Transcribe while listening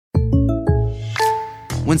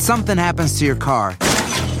When something happens to your car,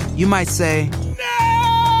 you might say,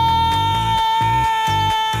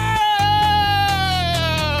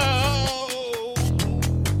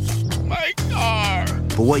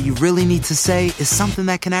 but what you really need to say is something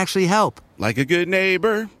that can actually help. Like a good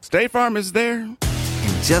neighbor, State Farm is there. And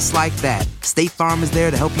just like that, State Farm is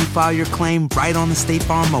there to help you file your claim right on the State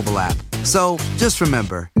Farm mobile app. So just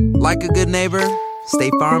remember, like a good neighbor,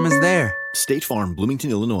 State Farm is there. State Farm,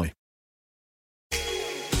 Bloomington, Illinois.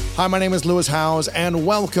 Hi, my name is Lewis Howes, and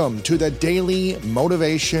welcome to the Daily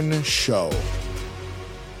Motivation Show.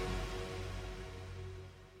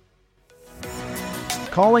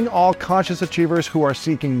 Calling all conscious achievers who are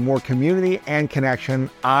seeking more community and connection,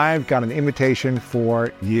 I've got an invitation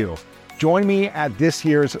for you. Join me at this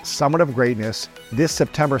year's Summit of Greatness this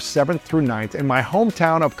September 7th through 9th in my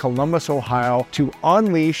hometown of Columbus, Ohio, to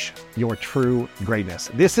unleash your true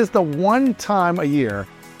greatness. This is the one time a year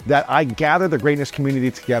that I gather the greatness community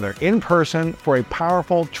together in person for a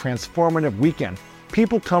powerful, transformative weekend.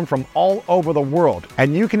 People come from all over the world,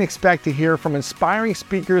 and you can expect to hear from inspiring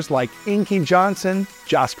speakers like Inky Johnson,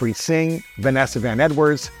 Jaspreet Singh, Vanessa Van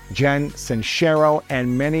Edwards, Jen Sincero,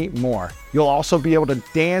 and many more. You'll also be able to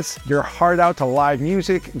dance your heart out to live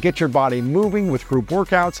music, get your body moving with group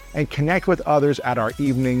workouts, and connect with others at our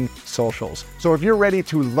evening socials. So if you're ready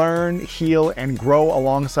to learn, heal, and grow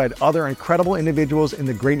alongside other incredible individuals in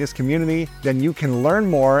the greatness community, then you can learn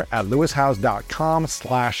more at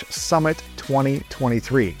lewishowes.com/summit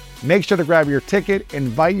 2023. Make sure to grab your ticket,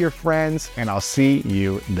 invite your friends, and I'll see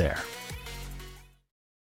you there.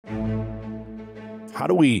 How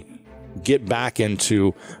do we get back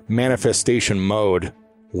into manifestation mode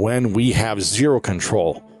when we have zero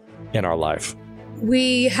control in our life?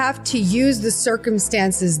 We have to use the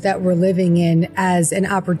circumstances that we're living in as an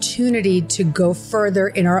opportunity to go further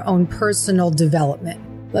in our own personal development.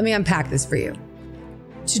 Let me unpack this for you.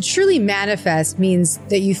 To truly manifest means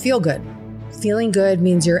that you feel good. Feeling good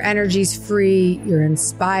means your energy's free, you're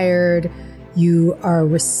inspired, you are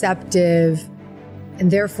receptive,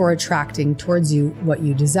 and therefore attracting towards you what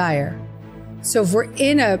you desire. So if we're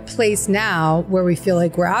in a place now where we feel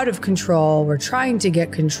like we're out of control, we're trying to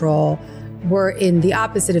get control, we're in the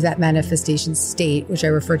opposite of that manifestation state, which I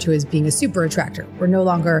refer to as being a super attractor. We're no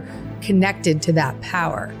longer connected to that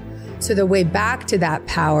power. So the way back to that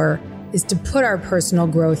power is to put our personal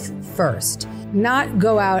growth first, not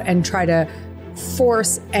go out and try to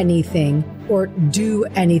force anything or do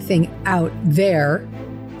anything out there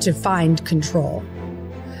to find control,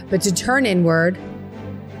 but to turn inward,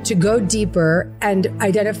 to go deeper and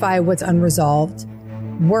identify what's unresolved,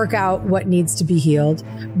 work out what needs to be healed,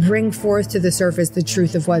 bring forth to the surface the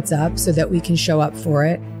truth of what's up so that we can show up for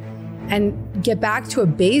it, and get back to a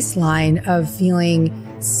baseline of feeling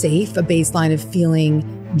safe, a baseline of feeling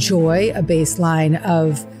joy, a baseline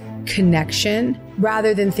of connection.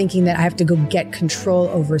 Rather than thinking that I have to go get control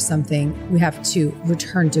over something, we have to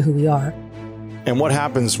return to who we are. And what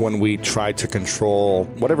happens when we try to control,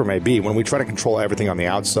 whatever it may be, when we try to control everything on the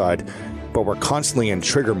outside, but we're constantly in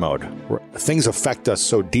trigger mode? Things affect us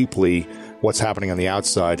so deeply, what's happening on the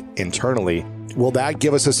outside internally. Will that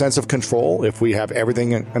give us a sense of control if we have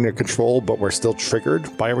everything under control, but we're still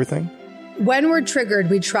triggered by everything? When we're triggered,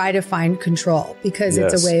 we try to find control because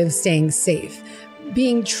it's a way of staying safe.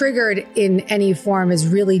 Being triggered in any form is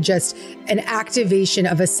really just an activation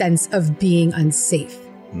of a sense of being unsafe.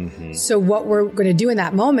 Mm-hmm. So what we're going to do in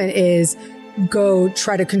that moment is go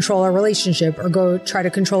try to control our relationship, or go try to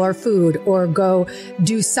control our food, or go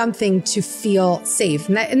do something to feel safe.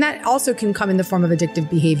 And that also can come in the form of addictive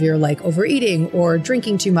behavior like overeating or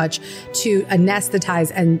drinking too much to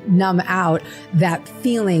anesthetize and numb out that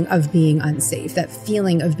feeling of being unsafe, that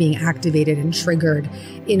feeling of being activated and triggered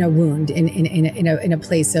in a wound, in a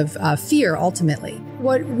place of fear, ultimately.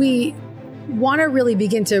 What we want to really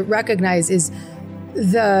begin to recognize is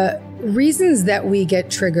the reasons that we get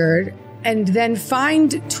triggered, and then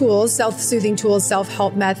find tools, self-soothing tools,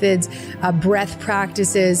 self-help methods, breath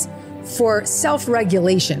practices for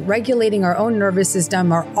self-regulation, regulating our own nervous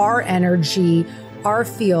system, our energy, our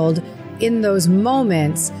field in those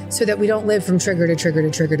moments so that we don't live from trigger to trigger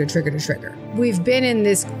to trigger to trigger to trigger. We've been in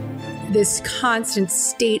this constant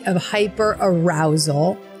state of hyper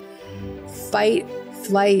arousal, fight,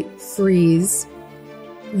 flight, freeze,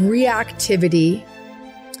 reactivity.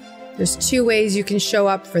 There's two ways you can show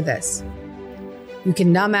up for this. You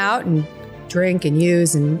can numb out and drink and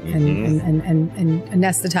use and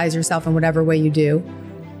anesthetize yourself in whatever way you do.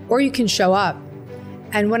 Or you can show up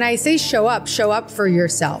And when I say show up for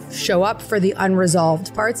yourself, show up for the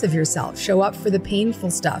unresolved parts of yourself, show up for the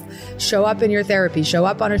painful stuff, show up in your therapy, show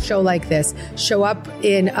up on a show like this, show up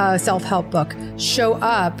in a self-help book, show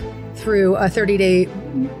up through a 30-day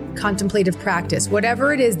contemplative practice,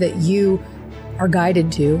 whatever it is that you are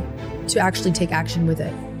guided to actually take action with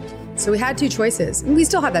it. So we had two choices, and we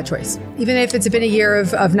still have that choice. Even if it's been a year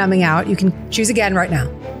of numbing out, you can choose again right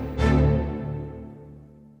now.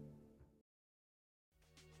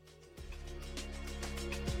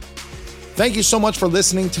 Thank you so much for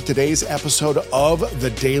listening to today's episode of The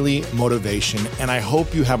Daily Motivation, and I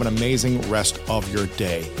hope you have an amazing rest of your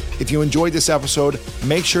day. If you enjoyed this episode,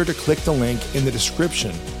 make sure to click the link in the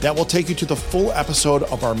description. That will take you to the full episode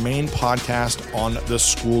of our main podcast on the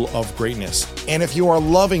School of Greatness. And if you are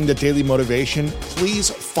loving The Daily Motivation, please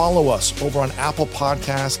follow us over on Apple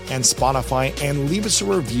Podcasts and Spotify, and leave us a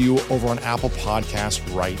review over on Apple Podcasts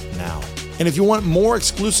right now. And if you want more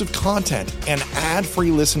exclusive content and ad-free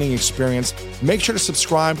listening experience, make sure to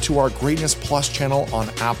subscribe to our Greatness Plus channel on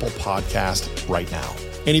Apple Podcast right now.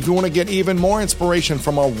 And if you want to get even more inspiration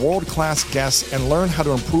from our world-class guests and learn how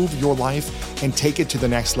to improve your life and take it to the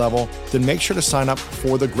next level, then make sure to sign up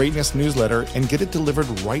for the Greatness newsletter and get it delivered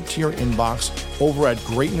right to your inbox over at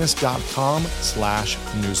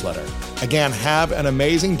greatness.com/newsletter. Again, have an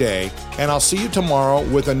amazing day, and I'll see you tomorrow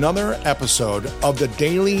with another episode of the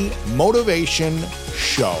Daily Motivation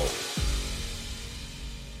Show.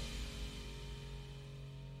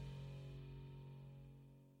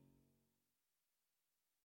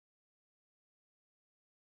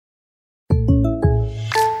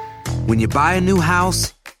 When you buy a new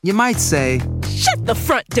house, you might say, "Shut the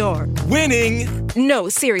front door." Winning! No,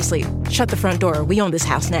 seriously. Shut the front door. We own this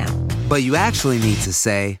house now. but you actually need to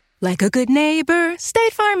say, like a good neighbor,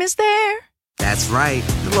 State Farm is there. That's right.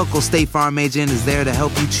 The local State Farm agent is there to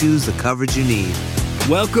help you choose the coverage you need.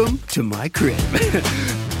 Welcome to my crib.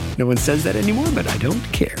 No one says that anymore, but I don't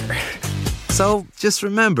care. So just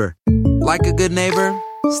remember, like a good neighbor,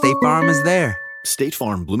 State Farm is there. State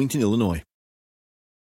Farm, Bloomington, Illinois.